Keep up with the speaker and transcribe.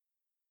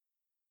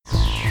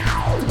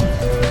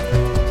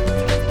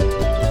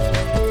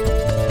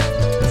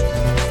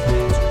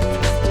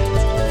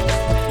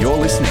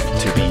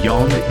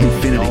Beyond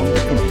Infinity.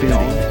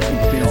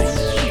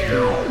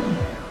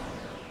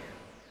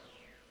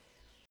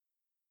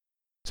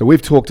 So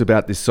we've talked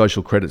about this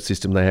social credit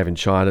system they have in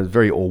China,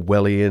 very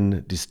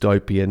Orwellian,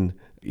 dystopian.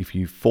 If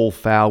you fall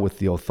foul with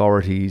the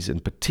authorities,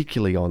 and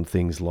particularly on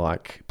things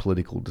like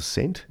political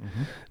dissent,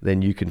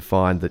 then you can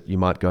find that you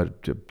might go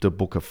to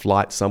book a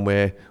flight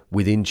somewhere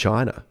within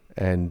China,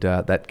 and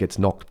that gets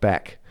knocked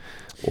back.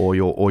 Or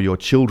your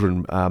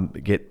children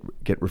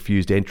get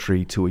refused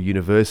entry to a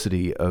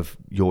university of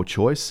your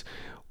choice,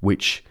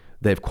 which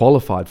they've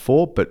qualified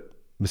for, but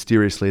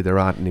mysteriously there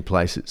aren't any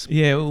places.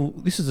 Yeah, well,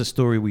 this is a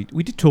story we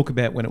did talk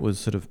about when it was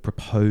sort of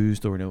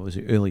proposed, or it was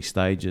early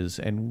stages,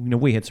 and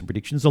we had some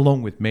predictions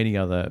along with many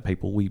other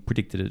people. We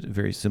predicted a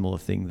very similar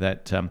thing,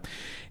 that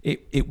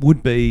it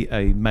would be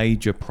a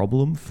major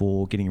problem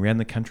for getting around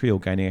the country or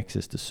gaining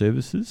access to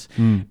services.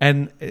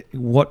 And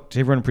what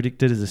everyone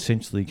predicted is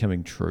essentially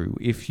coming true.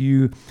 If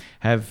you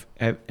have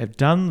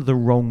done the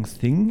wrong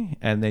thing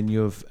and then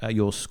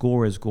your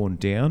score has gone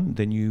down,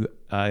 then you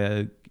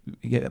are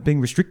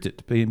being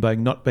restricted, by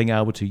not being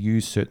able to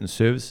use certain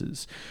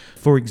services.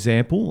 For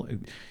example,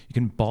 you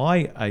can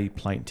buy a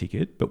plane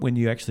ticket, but when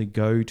you actually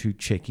go to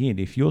check in,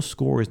 if your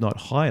score is not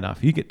high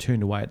enough, you get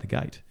turned away at the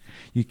gate.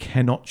 You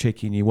cannot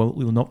check in. You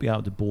will not be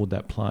able to board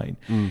that plane,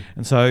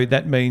 and so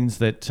that means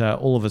that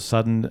all of a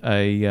sudden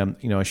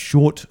a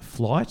short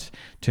flight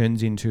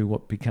turns into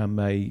what become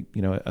a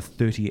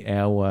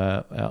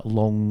 30-hour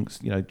long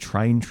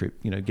train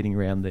trip. Getting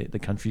around the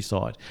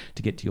countryside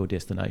to get to your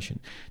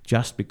destination,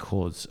 just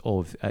because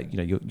of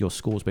your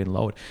score's been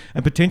lowered,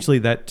 and potentially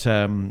that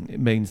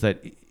means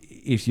that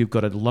if you've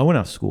got a low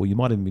enough score, you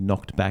might even be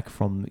knocked back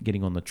from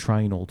getting on the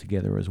train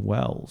altogether as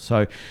well.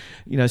 So,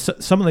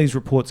 some of these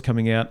reports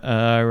coming out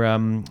are,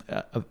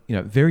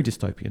 very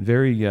dystopian,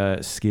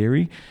 very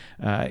scary.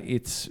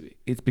 It's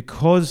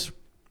because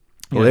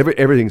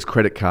everything's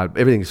credit card,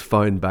 everything's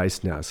phone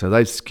based now. So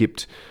they've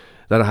skipped.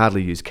 They don't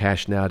hardly use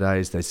cash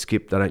nowadays. They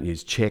don't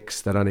use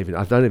checks. I don't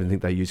even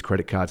think they use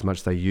credit cards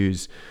much. They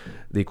use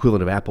the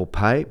equivalent of Apple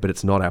Pay, but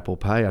it's not Apple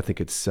Pay. I think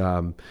it's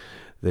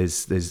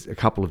there's a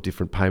couple of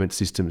different payment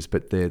systems,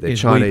 but they're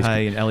Chinese.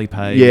 WePay and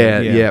Alipay.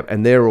 Yeah,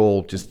 and they're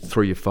all just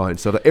through your phone.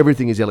 So that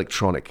everything is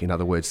electronic, in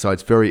other words. So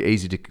it's very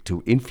easy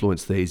to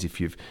influence these if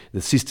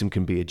the system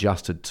can be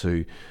adjusted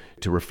to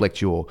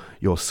reflect your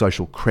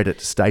social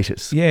credit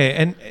status. Yeah,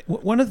 and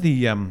one of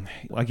the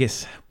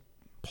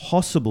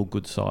possible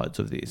good sides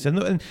of this, and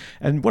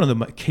one of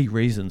the key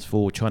reasons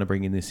for China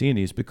bringing this in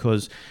is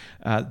because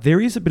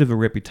there is a bit of a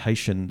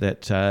reputation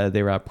that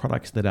there are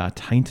products that are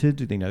tainted.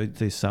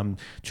 There's some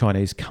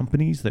Chinese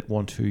companies that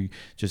want to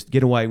just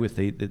get away with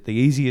the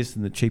easiest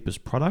and the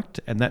cheapest product,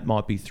 and that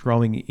might be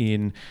throwing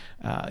in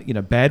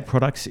bad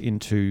products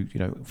into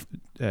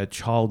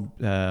child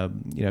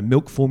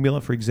milk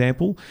formula, for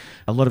example.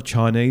 A lot of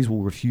Chinese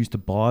will refuse to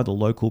buy the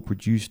local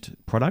produced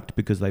product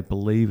because they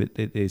believe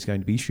that there's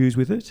going to be issues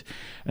with it.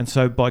 And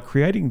so by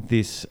creating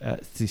this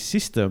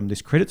system,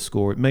 this credit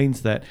score, it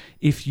means that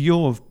if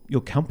your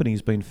company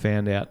has been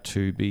found out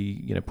to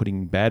be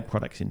putting bad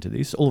products into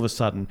this, all of a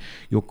sudden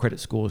your credit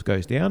scores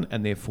goes down,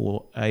 and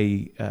therefore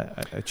a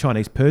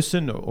Chinese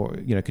person or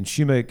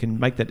consumer can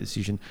make that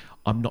decision.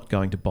 I'm not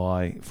going to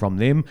buy from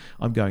them.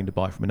 I'm going to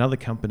buy from another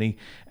company.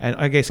 And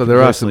I guess so.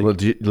 There are some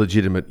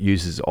legitimate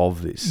uses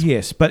of this.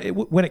 Yes, but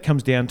when it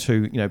comes down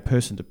to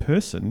person to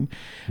person,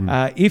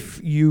 if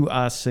you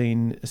are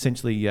seen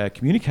essentially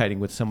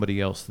communicating with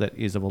somebody else that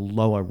is of a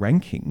lower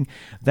ranking,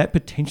 that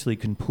potentially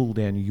can pull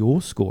down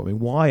your score. I mean,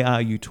 why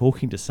are you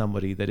talking to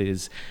somebody that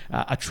is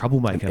a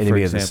troublemaker, an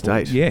enemy for of the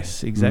example? state?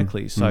 Yes,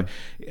 exactly. So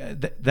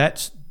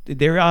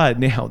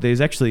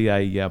there's actually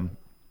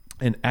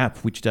an app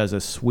which does a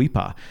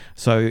sweeper.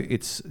 So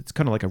it's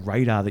kind of like a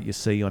radar that you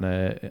see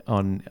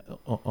on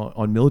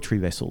military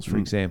vessels, for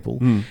example.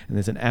 And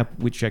there's an app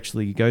which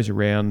actually goes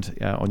around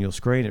on your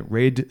screen. A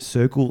red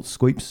circle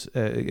sweeps.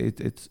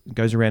 It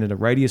goes around in a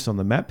radius on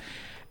the map,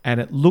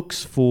 and it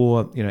looks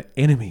for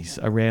enemies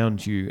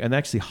around you, and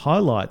actually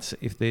highlights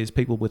if there's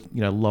people with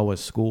lower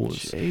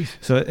scores. Jeez.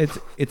 So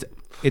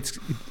it's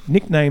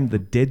nicknamed the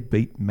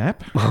Deadbeat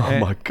Map. Oh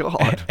my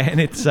God. And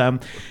it's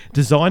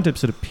designed to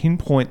sort of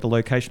pinpoint the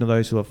location of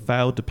those who have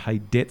failed to pay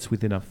debts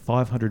within a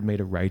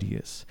 500-metre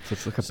radius. So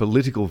it's like a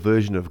political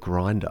version of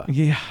Grindr.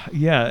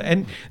 Yeah.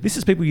 And this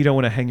is people you don't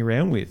want to hang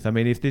around with. I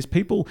mean, if there's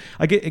people...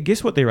 I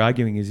guess what they're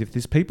arguing is if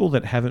there's people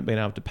that haven't been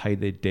able to pay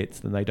their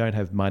debts, then they don't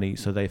have money,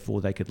 so therefore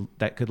that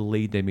could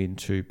lead them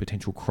into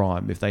potential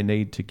crime. If they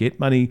need to get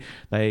money,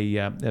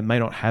 they may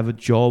not have a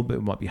job.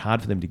 It might be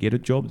hard for them to get a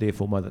job.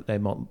 Therefore, they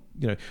might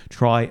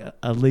try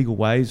illegal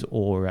ways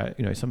or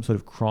some sort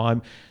of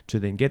crime to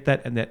then get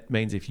that, and that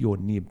means if you're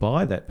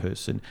nearby that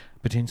person,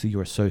 potentially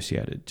you're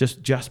associated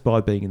just by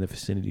being in the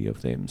vicinity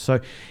of them. So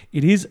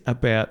it is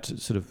about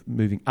sort of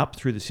moving up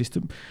through the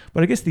system.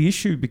 But I guess the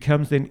issue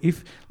becomes then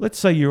if, let's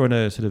say you're on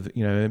a sort of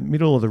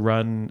middle of the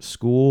run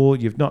score,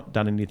 you've not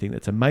done anything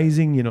that's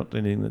amazing, you're not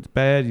doing anything that's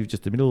bad, you're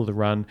just the middle of the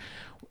run.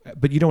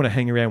 but you don't want to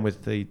hang around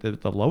with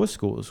the lower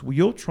scores. Well,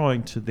 you're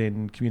trying to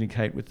then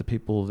communicate with the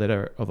people that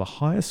are of a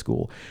higher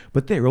score,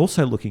 but they're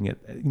also looking at,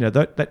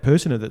 that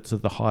person that's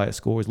of the higher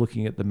score is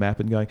looking at the map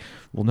and going,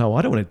 well, no,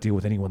 I don't want to deal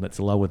with anyone that's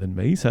lower than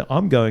me. So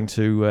I'm going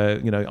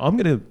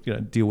to,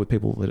 deal with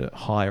people that are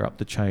higher up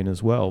the chain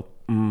as well.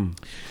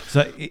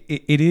 So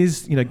it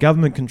is,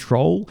 government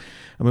control.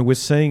 I mean, we're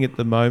seeing at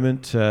the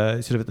moment,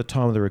 sort of at the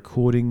time of the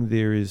recording,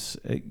 there is,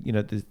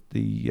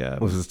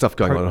 there's stuff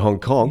going on in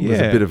Hong Kong. There's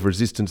a bit of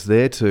resistance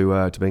there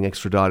to being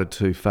extradited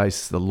to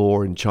face the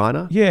law in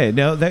China. Yeah,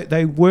 now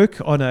they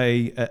work on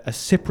a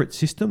separate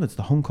system. It's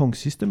the Hong Kong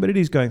system, but it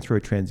is going through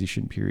a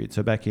transition period.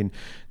 So back in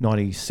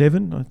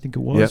 97, I think it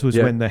was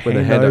when the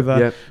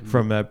handover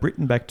from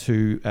Britain back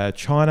to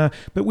China,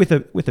 but with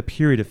a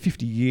period of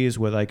 50 years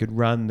where they could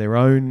run their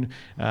own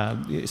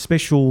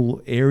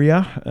special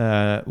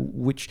area,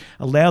 which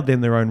allowed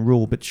them their own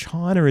rule. But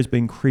China has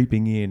been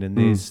creeping in, and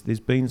there's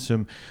been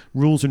some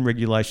rules and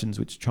regulations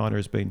which China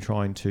has been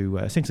trying to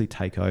essentially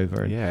take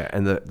over.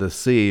 And the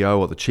CEO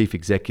or the chief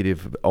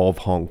executive of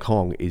Hong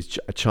Kong is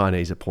a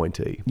Chinese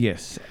appointee.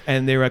 Yes,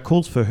 and there are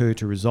calls for her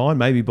to resign.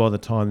 Maybe by the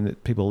time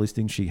that people are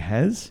listening, she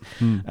has.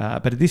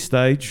 But at this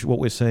stage, what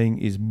we're seeing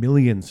is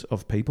millions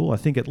of people. I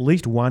think at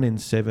least 1 in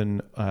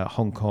 7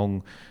 Hong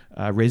Kong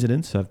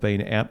residents have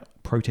been out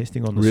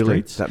protesting on the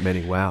streets. That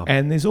many? Wow.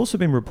 And there's also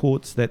been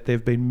reports that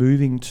they've been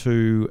moving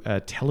to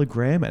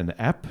Telegram, an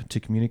app to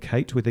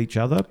communicate with each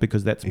other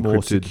because that's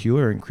more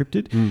secure,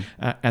 encrypted.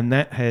 And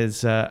that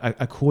has,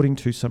 according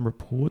to some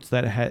reports,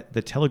 that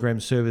the Telegram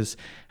service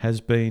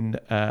has been,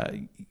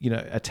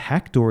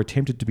 attacked or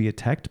attempted to be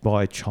attacked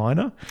by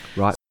China.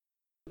 Right.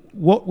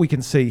 What we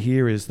can see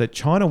here is that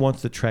China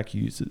wants to track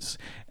users,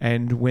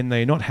 and when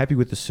they're not happy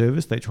with the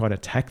service, they try to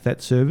attack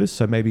that service.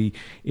 So maybe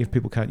if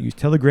people can't use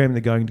Telegram,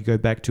 they're going to go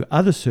back to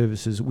other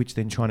services, which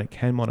then China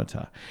can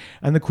monitor.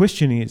 And the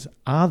question is,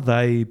 are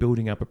they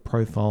building up a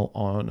profile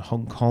on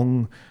Hong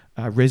Kong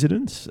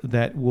residents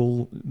that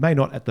may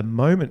not at the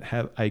moment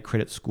have a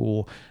credit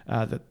score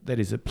that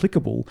is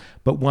applicable,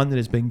 but one that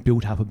is being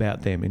built up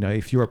about them?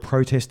 If you're a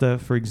protester,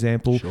 for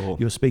example,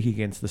 you're speaking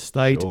against the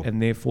state,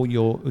 and therefore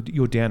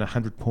you're down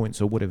 100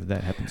 points or whatever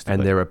that happens to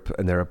be.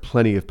 There are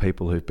plenty of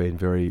people who've been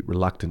very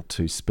reluctant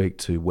to speak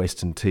to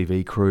Western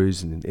TV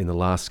crews in the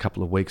last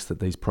couple of weeks that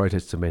these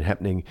protests have been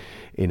happening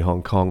in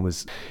Hong Kong.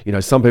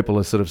 Some people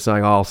are sort of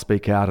saying, I'll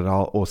speak out,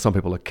 or some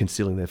people are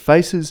concealing their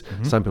faces.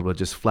 Some people are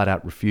just flat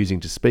out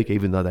refusing to speak,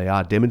 even though they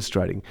are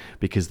demonstrating,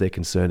 because they're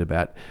concerned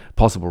about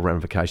possible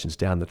ramifications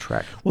down the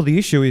track. Well, the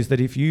issue is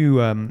that if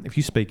you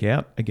speak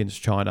out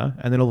against China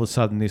and then all of a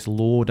sudden this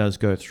law does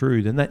go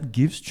through, then that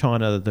gives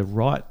China the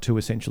right to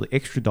essentially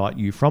extradite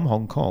you from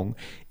Hong Kong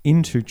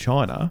into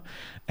China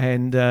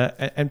and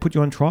put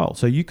you on trial.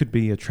 So you could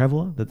be a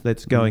traveller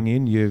that's going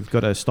in, you've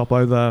got to stop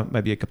over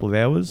maybe a couple of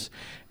hours,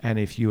 and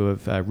if you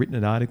have written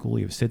an article,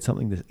 you've said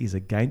something that is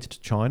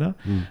against China,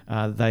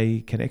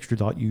 they can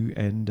extradite you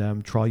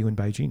and trial you in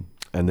Beijing.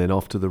 And then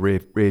off to the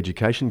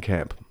re-education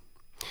camp.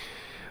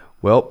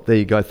 Well, there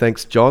you go.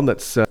 Thanks, John.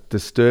 That's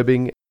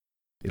disturbing.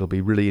 It'll be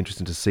really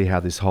interesting to see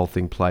how this whole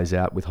thing plays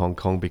out with Hong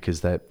Kong,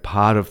 because they're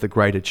part of the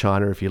greater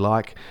China, if you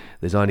like.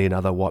 There's only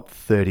another,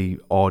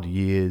 30-odd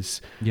years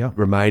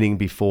remaining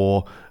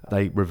before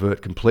they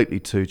revert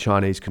completely to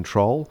Chinese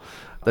control.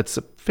 That's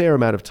a fair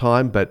amount of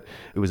time, but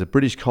it was a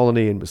British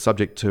colony and was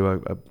subject to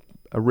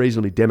a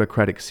reasonably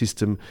democratic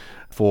system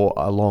for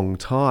a long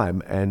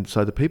time. And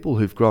so the people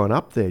who've grown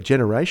up there,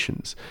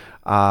 generations,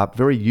 are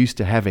very used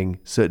to having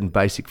certain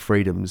basic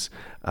freedoms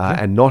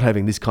and not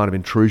having this kind of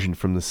intrusion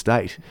from the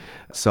state.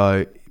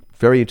 So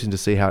very interesting to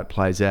see how it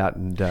plays out.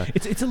 And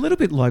it's a little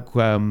bit like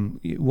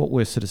what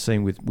we're sort of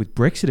seeing with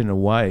Brexit in a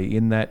way,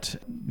 in that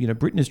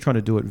Britain is trying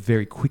to do it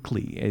very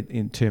quickly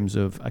in terms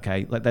of,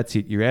 okay, that's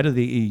it, you're out of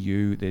the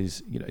EU.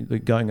 There's they're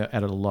going out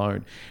it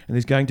alone, and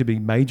there's going to be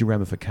major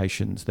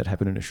ramifications that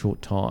happen in a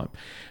short time.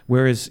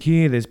 Whereas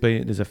here, there's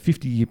a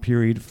 50-year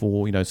period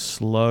for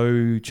slow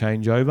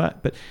changeover.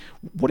 But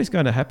what is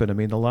going to happen? I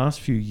mean, the last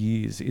few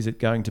years, is it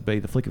going to be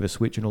the flick of a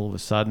switch and all of a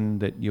sudden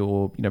that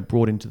you're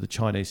brought into the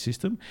Chinese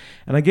system?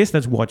 And I guess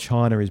that's why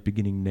China is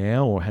beginning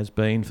now, or has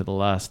been for the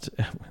last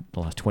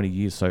 20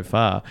 years so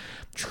far,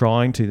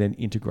 trying to then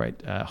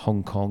integrate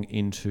Hong Kong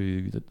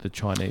into the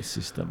Chinese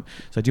system.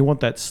 So do you want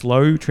that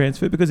slow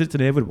transfer? Because it's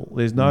inevitable.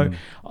 There's no,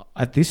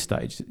 at this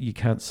stage, you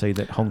can't see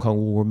that Hong Kong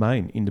will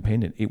remain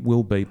independent. It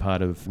will be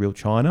part of real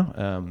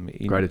China.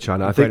 Greater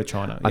China.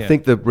 I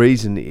think the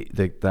reason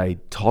that they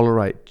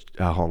tolerate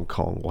Hong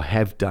Kong, or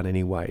have done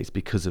anyway, is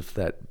because of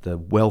the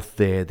wealth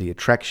there, the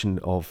attraction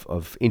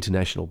of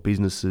international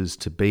businesses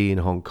to be in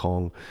Hong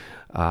Kong.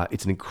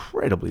 It's an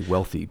incredibly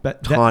wealthy,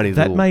 tiny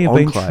little that may have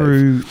enclave. been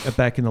true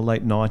back in the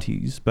late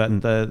 90s,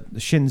 but the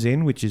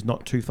Shenzhen, which is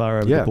not too far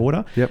over the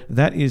border,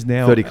 that is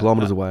now 30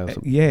 kilometres away or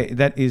something. Yeah,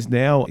 that is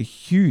now a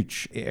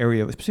huge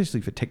area,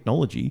 especially for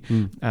technology,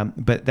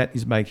 but that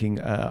is making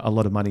a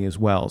lot of money as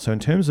well. So in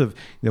terms of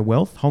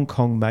wealth, Hong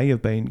Kong may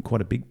have been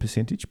quite a big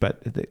percentage,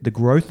 but the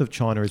growth of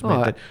China has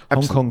meant that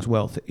Hong Kong's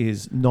wealth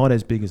is not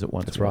as big as it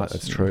once was. That's right,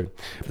 that's true.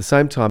 At the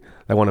same time,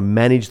 They want to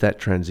manage that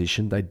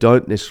transition. They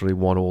don't necessarily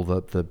want all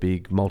the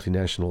big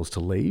multinationals to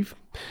leave.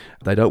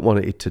 They don't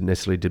want it to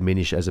necessarily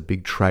diminish as a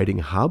big trading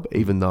hub,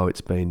 even though it's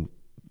been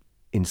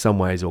in some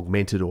ways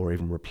augmented or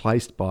even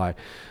replaced by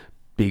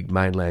big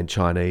mainland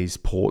Chinese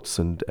ports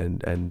and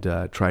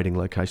trading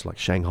locations like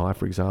Shanghai,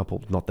 for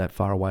example, not that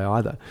far away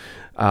either.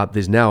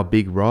 There's now a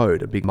big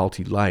road, a big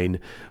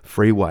multi-lane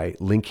freeway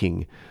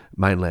linking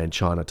mainland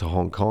China to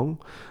Hong Kong.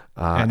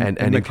 And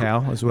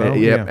Macau as well.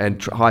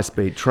 And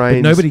high-speed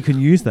trains. But nobody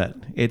can use that.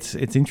 It's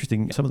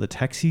interesting. Some of the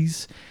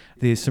taxis,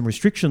 there's some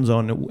restrictions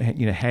on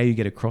how you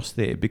get across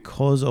there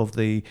because of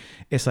the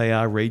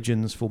SAR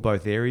regions for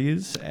both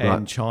areas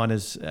and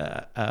China's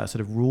sort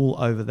of rule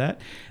over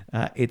that.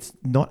 It's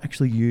not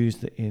actually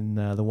used in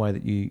the way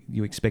that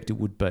you expect it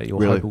would be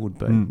or hope it would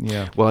be.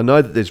 Yeah. Well, I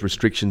know that there's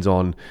restrictions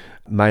on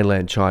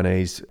mainland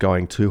Chinese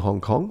going to Hong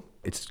Kong.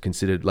 It's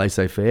considered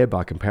laissez-faire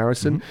by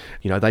comparison.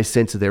 Mm-hmm. They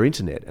censor their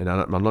internet, and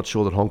I'm not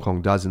sure that Hong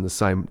Kong does to the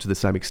same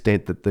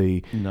extent that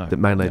that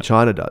mainland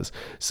China does.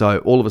 So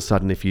all of a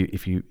sudden, if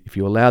you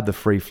allowed the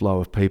free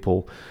flow of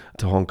people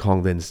to Hong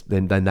Kong, then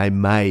they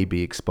may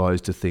be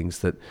exposed to things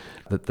that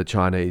the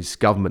Chinese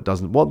government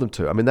doesn't want them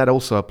to. I mean, that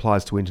also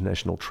applies to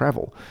international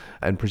travel,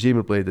 and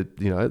presumably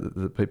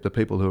the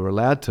people who are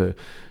allowed to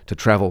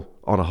travel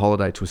on a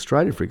holiday to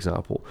Australia, for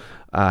example,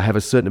 have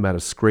a certain amount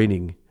of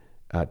screening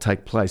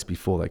take place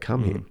before they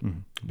come here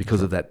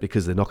because of that,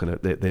 because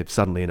they're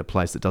suddenly in a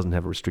place that doesn't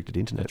have a restricted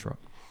internet. That's right.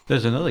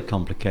 There's another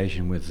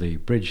complication with the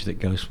bridge that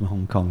goes from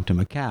Hong Kong to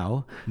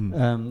Macau.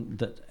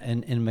 That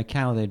in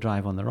Macau they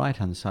drive on the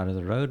right-hand side of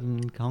the road,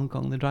 and in Hong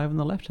Kong they drive on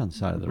the left-hand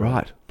side of the road.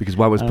 Right, because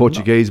one was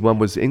Portuguese, one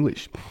was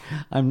English.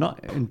 I'm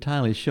not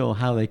entirely sure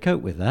how they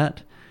cope with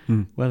that,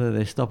 whether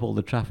they stop all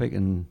the traffic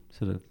and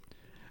sort of,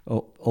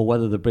 or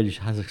whether the bridge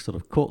has a sort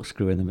of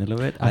corkscrew in the middle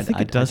of it. I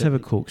think it does have a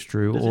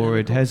corkscrew, or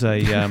it has a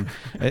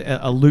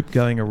loop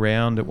going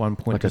around at one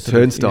point. Like a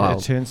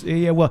turnstile.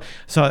 Well,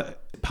 so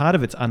part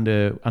of it's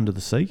under the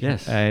sea,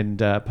 yes, and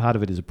part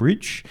of it is a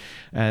bridge,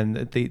 and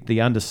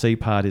the undersea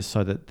part is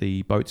so that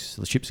the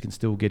ships can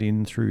still get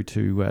in through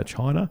to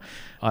China.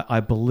 I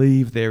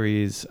believe there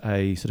is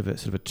a sort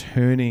of a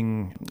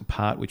turning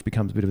part which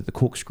becomes a bit of the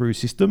corkscrew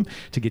system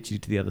to get you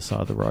to the other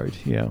side of the road.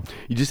 Yeah,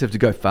 you just have to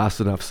go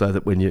fast enough so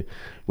that when you're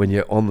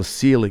on the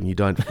ceiling, you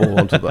don't fall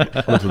onto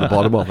the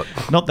bottom of it.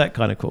 Not that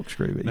kind of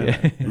corkscrew, but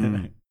yeah.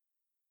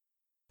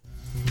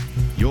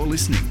 You're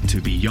listening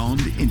to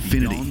Beyond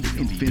Infinity.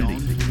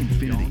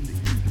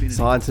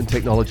 Science and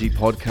Technology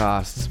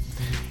podcasts.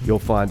 You'll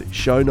find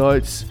show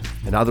notes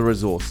and other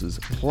resources,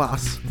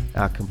 plus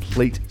our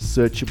complete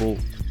searchable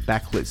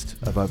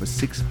backlist of over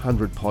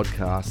 600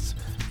 podcasts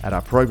at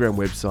our program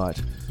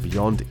website,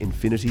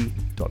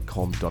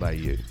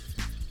 beyondinfinity.com.au.